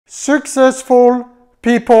Successful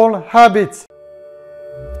people habits.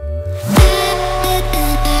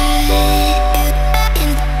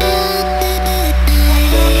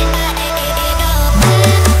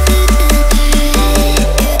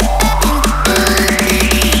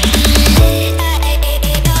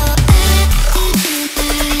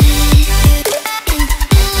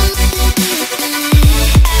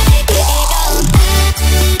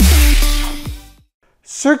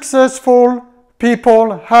 Successful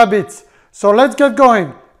people habits. So let's get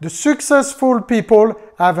going. The successful people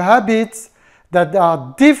have habits that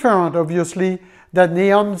are different, obviously, than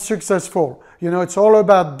the unsuccessful. You know, it's all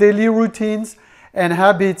about daily routines and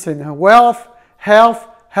habits in wealth, health,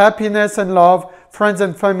 happiness and love, friends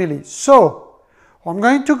and family. So I'm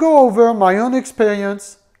going to go over my own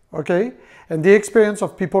experience, okay, and the experience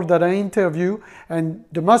of people that I interview and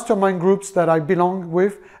the mastermind groups that I belong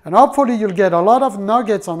with. And hopefully you'll get a lot of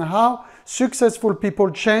nuggets on how successful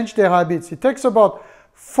people change their habits. It takes about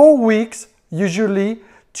 4 weeks usually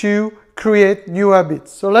to create new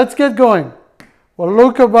habits. So let's get going. We'll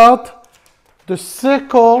look about the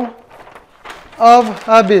circle of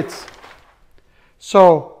habits.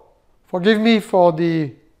 So forgive me for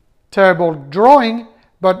the terrible drawing,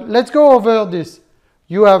 but let's go over this.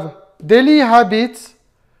 You have daily habits,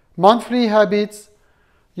 monthly habits,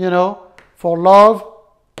 you know, for love,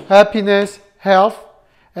 happiness, health,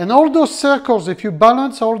 and all those circles, if you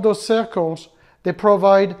balance all those circles, they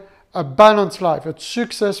provide a balanced life, a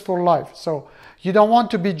successful life. So you don't want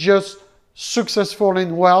to be just successful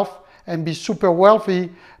in wealth and be super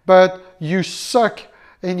wealthy, but you suck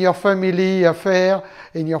in your family affair,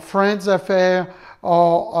 in your friends affair,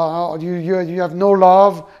 or you have no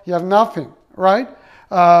love, you have nothing, right?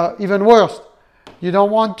 Even worse, you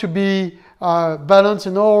don't want to be balanced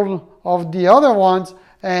in all of the other ones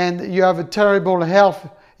and you have a terrible health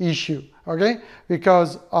issue, okay?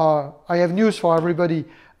 Because I have news for everybody.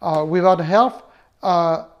 Without health,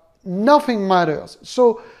 nothing matters.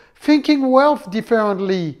 So thinking wealth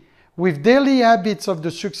differently with daily habits of the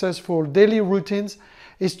successful, daily routines,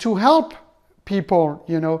 is to help people,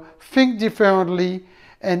 you know, think differently.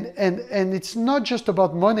 And it's not just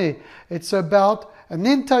about money. It's about an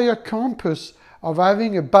entire compass of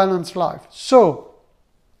having a balanced life. So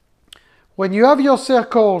when you have your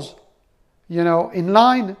circles, you know, in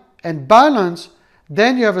line and balance,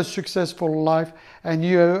 then you have a successful life and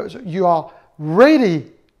you are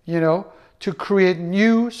ready, you know, to create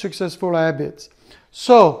new successful habits.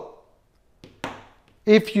 So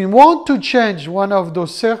if you want to change one of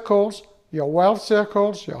those circles, your wealth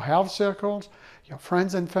circles, your health circles, your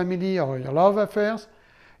friends and family, or your love affairs,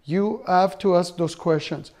 you have to ask those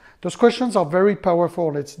questions. Those questions are very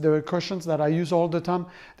powerful. It's the questions that I use all the time.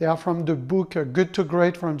 They are from the book Good to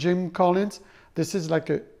Great from Jim Collins. This is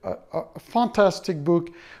like a fantastic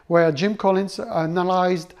book where Jim Collins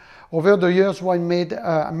analyzed over the years what made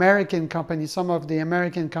American companies, some of the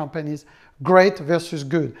American companies, great versus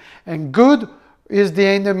good. And good is the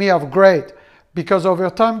enemy of great, because over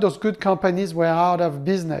time those good companies were out of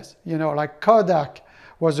business. You know, like Kodak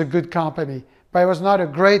was a good company, but it was not a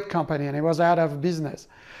great company and it was out of business.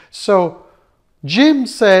 So Jim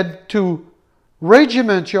said to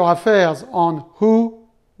regiment your affairs on who,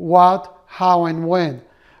 what, how and when.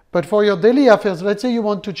 But for your daily affairs, let's say you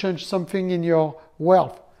want to change something in your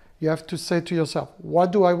wealth. You have to say to yourself,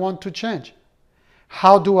 what do I want to change?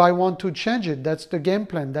 How do I want to change it? That's the game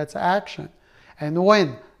plan, that's action. And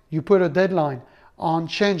when? You put a deadline on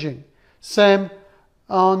changing. Same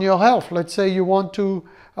on your health. Let's say you want to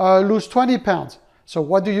lose 20 pounds. So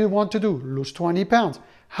what do you want to do? Lose 20 pounds.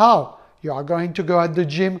 How? You are going to go at the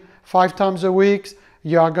gym 5 times a week.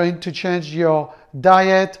 You are going to change your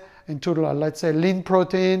diet into, let's say, lean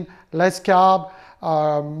protein, less carb,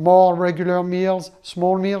 more regular meals,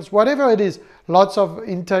 small meals, whatever it is, lots of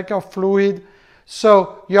intake of fluid.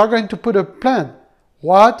 So you are going to put a plan.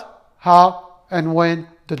 What, how, and when,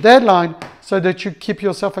 the deadline, so that you keep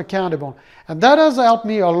yourself accountable. And that has helped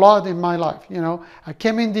me a lot in my life. You know, I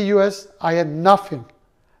came in the US, I had nothing.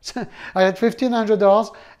 I had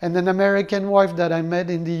 $1,500 and an American wife that I met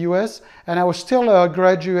in the US, and I was still a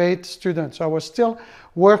graduate student. So I was still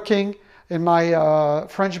working in my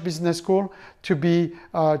French business school to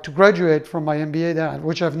graduate from my MBA there,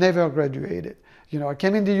 which I've never graduated. You know, I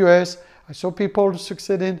came in the US, I saw people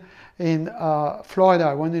succeeding in Florida.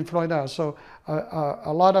 I went in Florida. So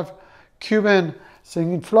a lot of Cuban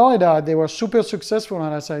saying in Florida, they were super successful.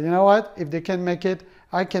 And I said, you know what? If they can make it,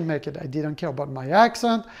 I can make it. I didn't care about my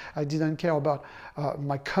accent. I didn't care about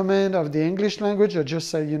my command of the English language. I just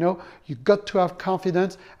said, you know, you got to have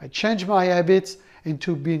confidence. I changed my habits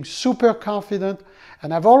into being super confident.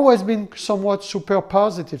 And I've always been somewhat super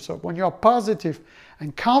positive. So when you're positive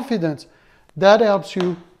and confident, that helps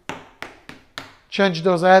you change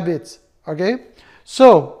those habits. Okay?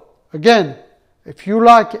 So again, if you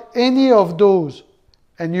like any of those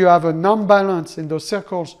and you have an imbalance in those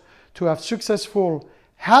circles to have successful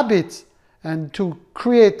habits and to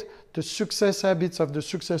create the success habits of the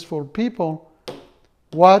successful people,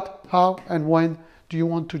 what, how, and when do you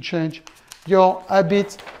want to change your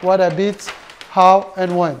habits? What habits, how,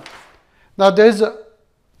 and when? Now, there's a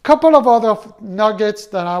couple of other nuggets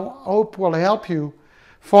that I hope will help you.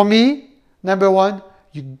 For me, number one,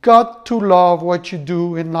 you got to love what you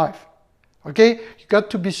do in life. Okay? You got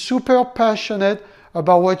to be super passionate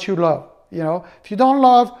about what you love. You know, if you don't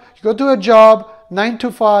love, you go to a job, 9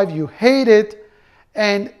 to 5, you hate it,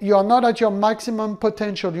 and you're not at your maximum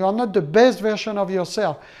potential. You're not the best version of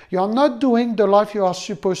yourself. You're not doing the life you are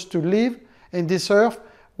supposed to live in this earth.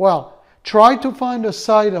 Well, try to find a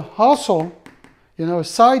side hustle, you know, a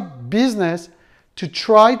side business to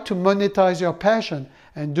try to monetize your passion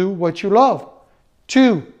and do what you love.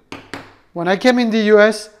 2, when I came in the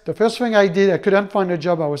US, the first thing I did, I couldn't find a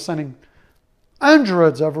job. I was sending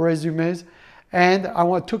hundreds of resumes, and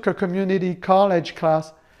I took a community college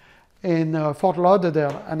class in Fort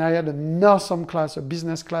Lauderdale, and I had an awesome class, a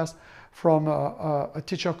business class from a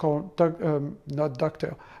teacher called, not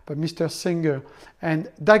doctor, but Mr. Singer. And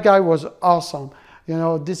that guy was awesome. You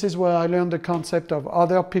know, this is where I learned the concept of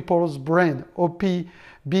other people's brain,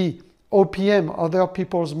 OPB, OPM, other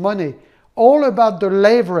people's money, all about the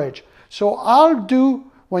leverage. So I'll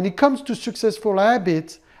do, when it comes to successful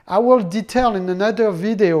habits, I will detail in another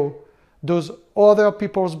video those other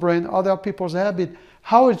people's brain, other people's habit,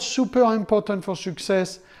 how it's super important for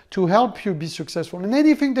success to help you be successful in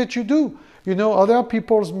anything that you do. You know, other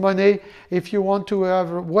people's money, if you want to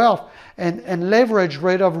have wealth and leverage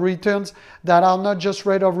rate of returns that are not just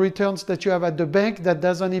rate of returns that you have at the bank that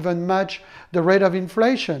doesn't even match the rate of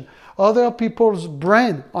inflation. Other people's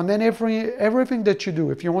brain on everything that you do.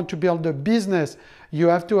 If you want to build a business, you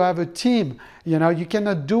have to have a team. You know, you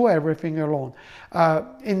cannot do everything alone.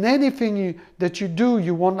 In anything that you do,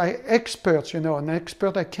 you want like experts, you know, an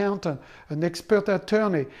expert accountant, an expert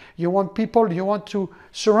attorney. You want people, you want to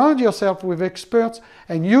surround yourself with experts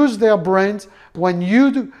and use their brains when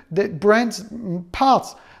you do the brains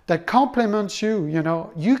parts that complements you. You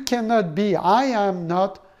know, you cannot be, I am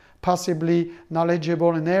not possibly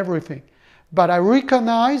knowledgeable in everything, but I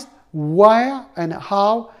recognize where and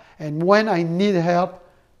how and when I need help.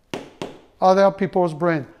 Other people's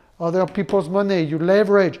brain, other people's money, you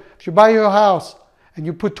leverage. If you buy your house and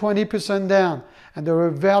you put 20% down and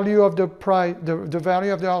the value of the price, the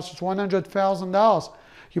value of the house is $100,000,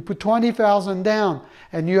 you put $20,000 down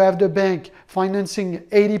and you have the bank financing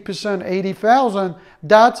 80%, $80,000,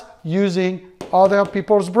 that's using other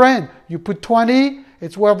people's brain. You put 20,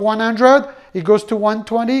 it's worth 100, it goes to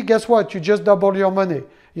 120, guess what? You just double your money.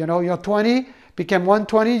 You know, your 20 became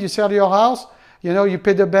 120, you sell your house, you know, you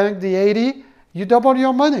pay the bank the 80, you double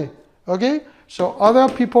your money, okay? So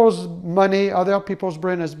other people's money, other people's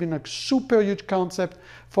brain has been a super huge concept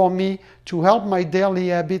for me to help my daily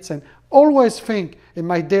habits, and always think in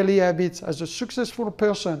my daily habits as a successful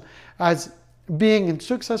person, as being in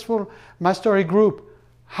successful mastery group,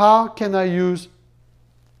 how can I use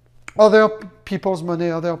other people's money,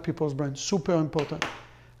 other people's brain? Super important.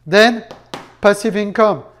 Then passive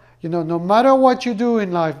income. You know, no matter what you do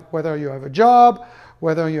in life, whether you have a job,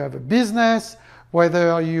 whether you have a business,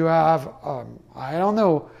 whether you have, I don't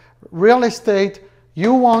know, real estate,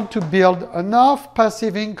 you want to build enough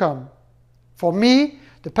passive income. For me,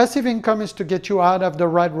 the passive income is to get you out of the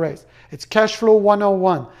rat race. It's cash flow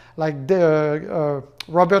 101, like the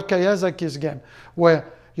Robert Kiyosaki's game, where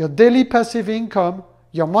your daily passive income,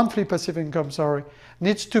 your monthly passive income, sorry,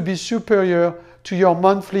 needs to be superior to your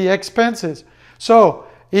monthly expenses. So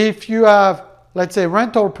if you have, let's say,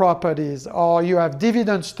 rental properties, or you have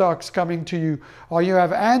dividend stocks coming to you, or you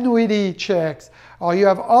have annuity checks, or you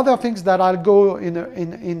have other things that I'll go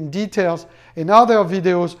in details in other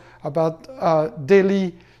videos about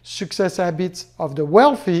daily success habits of the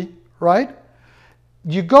wealthy, right?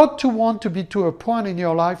 You got to want to be to a point in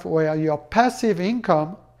your life where your passive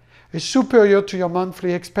income is superior to your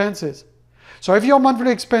monthly expenses. So if your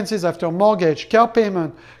monthly expenses after mortgage, car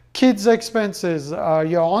payment, kids' expenses,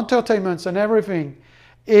 your entertainments and everything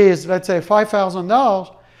is, let's say,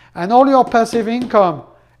 $5,000, and all your passive income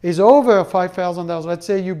is over $5,000. Let's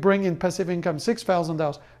say you bring in passive income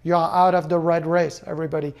 $6,000. You are out of the rat race,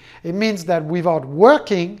 everybody. It means that without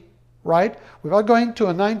working, right, without going to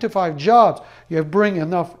a 9-to-5 job, you bring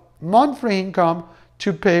enough monthly income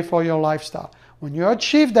to pay for your lifestyle. When you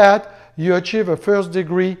achieve that, you achieve a first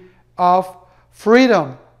degree of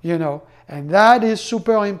freedom, you know. And that is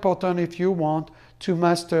super important if you want to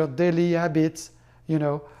master daily habits, you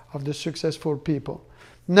know, of the successful people.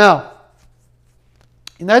 Now,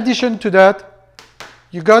 in addition to that,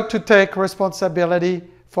 you got to take responsibility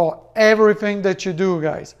for everything that you do,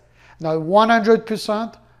 guys. Not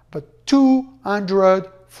 100%, but 200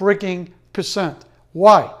 freaking %.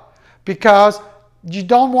 Why? Because you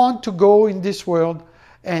don't want to go in this world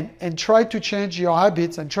and try to change your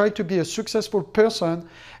habits and try to be a successful person,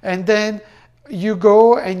 and then you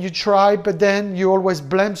go and you try, but then you always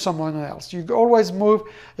blame someone else. You always move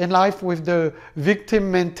in life with the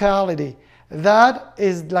victim mentality. That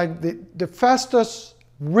is like the fastest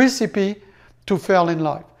recipe to fail in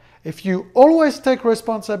life. If you always take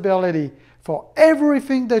responsibility for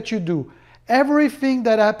everything that you do, everything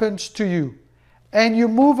that happens to you, and you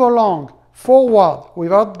move along forward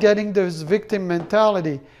without getting this victim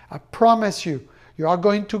mentality, I promise you, you are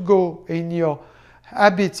going to go in your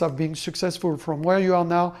habits of being successful from where you are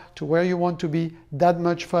now to where you want to be that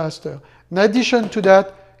much faster. In addition to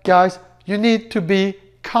that, guys, you need to be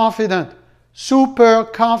confident, super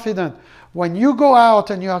confident. When you go out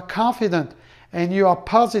and you are confident and you are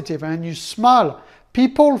positive and you smile,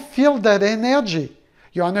 people feel that energy.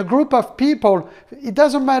 You're in a group of people. It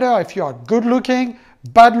doesn't matter if you are good looking,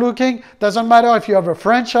 bad looking, doesn't matter if you have a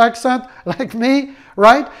French accent like me,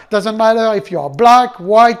 right? Doesn't matter if you are black,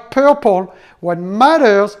 white, purple. What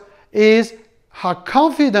matters is how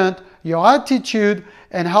confident your attitude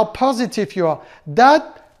and how positive you are.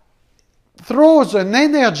 That throws an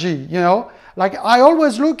energy, you know. Like I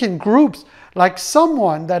always look in groups like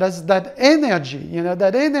someone that has that energy, you know,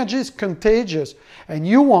 that energy is contagious, and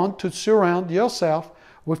you want to surround yourself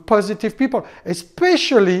with positive people,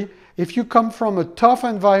 especially if you come from a tough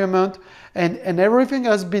environment and everything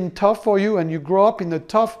has been tough for you and you grow up in a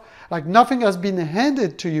tough, like nothing has been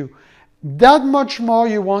handed to you. That much more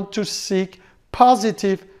you want to seek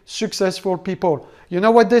positive, successful people. You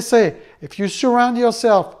know what they say? If you surround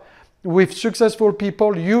yourself with successful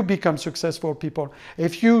people, you become successful people.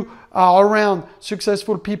 If you are around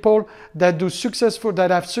successful people that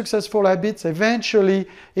have successful habits, eventually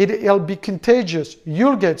it'll be contagious.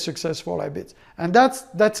 You'll get successful habits. And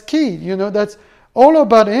that's key, you know, that's all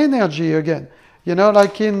about energy again. You know,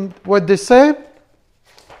 like in what they say,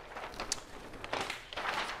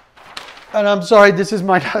 and I'm sorry, this is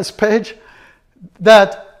my last page,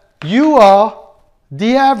 that you are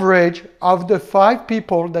the average of the 5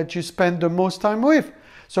 people that you spend the most time with.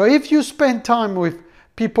 So if you spend time with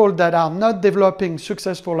people that are not developing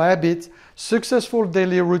successful habits, successful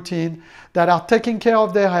daily routine, that are taking care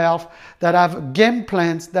of their health, that have game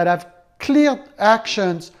plans, that have clear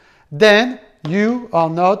actions, then you are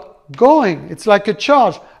not going. It's like a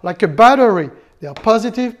charge, like a battery. They are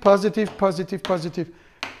positive, positive, positive, positive.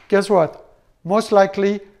 Guess what? Most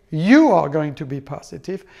likely, you are going to be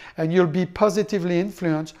positive, and you'll be positively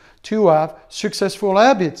influenced to have successful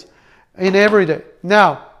habits in every day.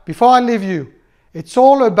 Now, before I leave you, it's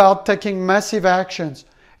all about taking massive actions.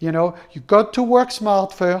 You know, you got to work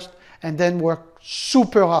smart first and then work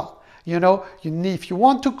super hard. You know, if you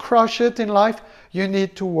want to crush it in life, you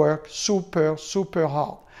need to work super, super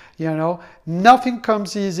hard. You know, nothing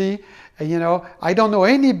comes easy. You know, I don't know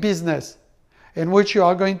any business in which you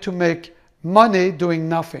are going to make money doing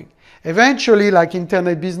nothing. Eventually, like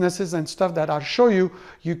internet businesses and stuff that I'll show you,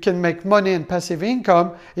 you can make money and passive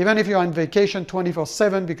income, even if you're on vacation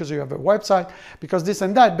 24/7 because you have a website, because this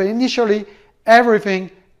and that. But initially, everything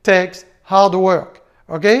takes hard work,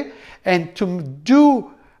 okay? And to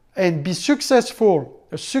do and be successful,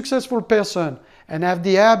 a successful person, and have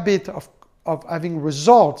the habit of having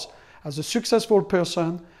results as a successful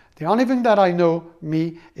person, the only thing that I know,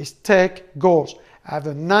 is take goals. I have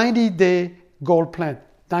a 90-day goal plan.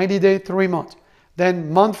 90-day, 3 months.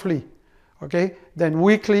 Then monthly, okay? Then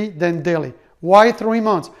weekly, then daily. Why 3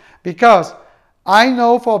 months? Because I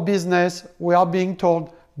know for business, we are being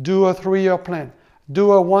told, do a 3-year plan.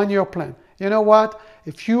 Do a 1-year plan. You know what?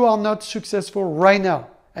 If you are not successful right now,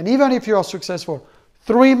 and even if you are successful,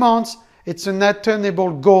 3 months, it's an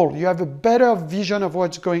attainable goal. You have a better vision of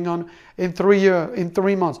what's going on in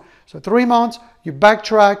 3 months. So 3 months, you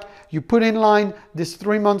backtrack, you put in line this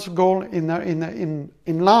 3 months goal in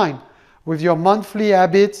line with your monthly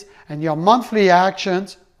habits and your monthly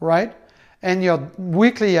actions, right? And your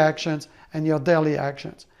weekly actions and your daily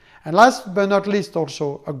actions. And last but not least,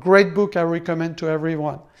 also, a great book I recommend to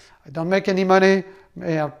everyone. I don't make any money.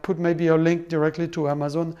 I'll put maybe a link directly to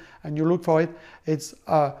Amazon and you look for it. It's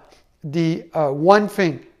The One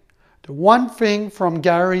Thing. The One Thing from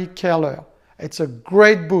Gary Keller. It's a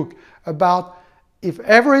great book about if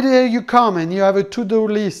every day you come and you have a to-do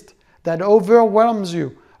list that overwhelms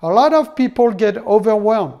you, a lot of people get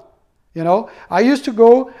overwhelmed. You know, I used to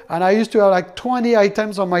go and I used to have like 20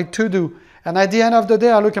 items on my to-do. And at the end of the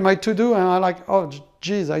day, I look at my to-do and I'm like, oh,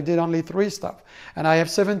 geez, I did only 3 stuff. And I have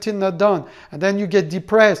 17 not done. And then you get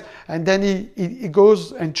depressed. And then it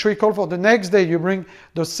goes and trickle for the next day. You bring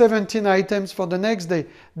those 17 items for the next day.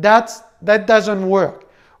 That doesn't work.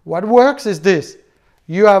 What works is this.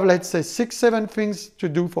 You have, let's say, 6, 7 things to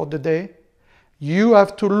do for the day. You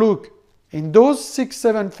have to look in those 6,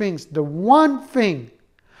 7 things, the one thing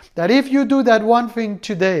that if you do that one thing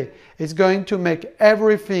today, it's going to make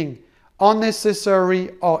everything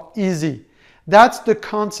unnecessary or easy. That's the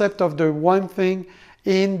concept of the one thing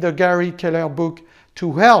in the Gary Keller book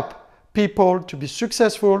to help people to be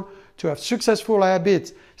successful, to have successful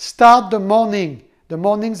habits. Start the morning. The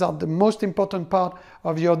mornings are the most important part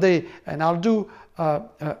of your day. And I'll do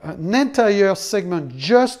an entire segment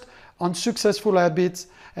just on successful habits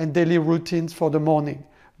and daily routines for the morning.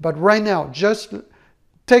 But right now, just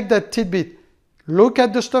take that tidbit. Look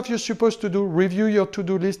at the stuff you're supposed to do. Review your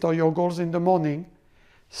to-do list or your goals in the morning.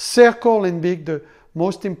 Circle in big the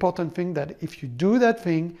most important thing that if you do that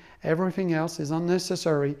thing, everything else is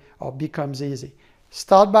unnecessary or becomes easy.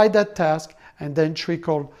 Start by that task and then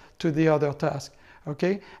trickle to the other task.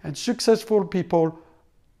 Okay? And successful people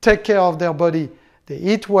take care of their body. They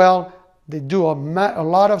eat well. They do a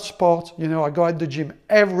lot of sports. You know, I go at the gym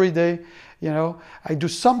every day. You know, I do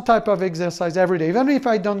some type of exercise every day. Even if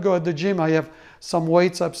I don't go at the gym, I have some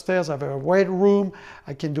weights upstairs. I have a weight room.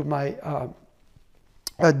 I can do my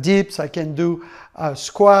dips. I can do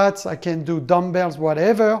squats. I can do dumbbells,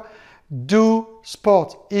 whatever. Do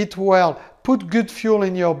sports. Eat well. Put good fuel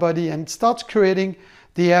in your body and start creating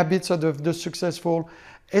the habits of the successful,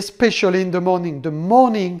 especially in the morning. The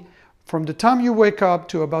morning, from the time you wake up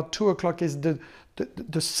to about 2 o'clock, is the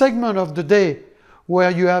segment of the day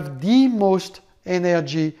where you have the most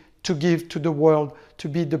energy to give to the world to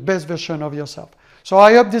be the best version of yourself. So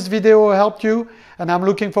I hope this video helped you, and I'm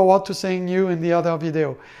looking forward to seeing you in the other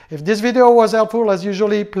video. If this video was helpful, as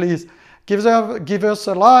usually, please give us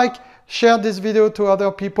a like, share this video to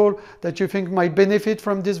other people that you think might benefit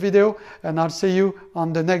from this video, and I'll see you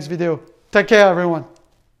on the next video. Take care, everyone.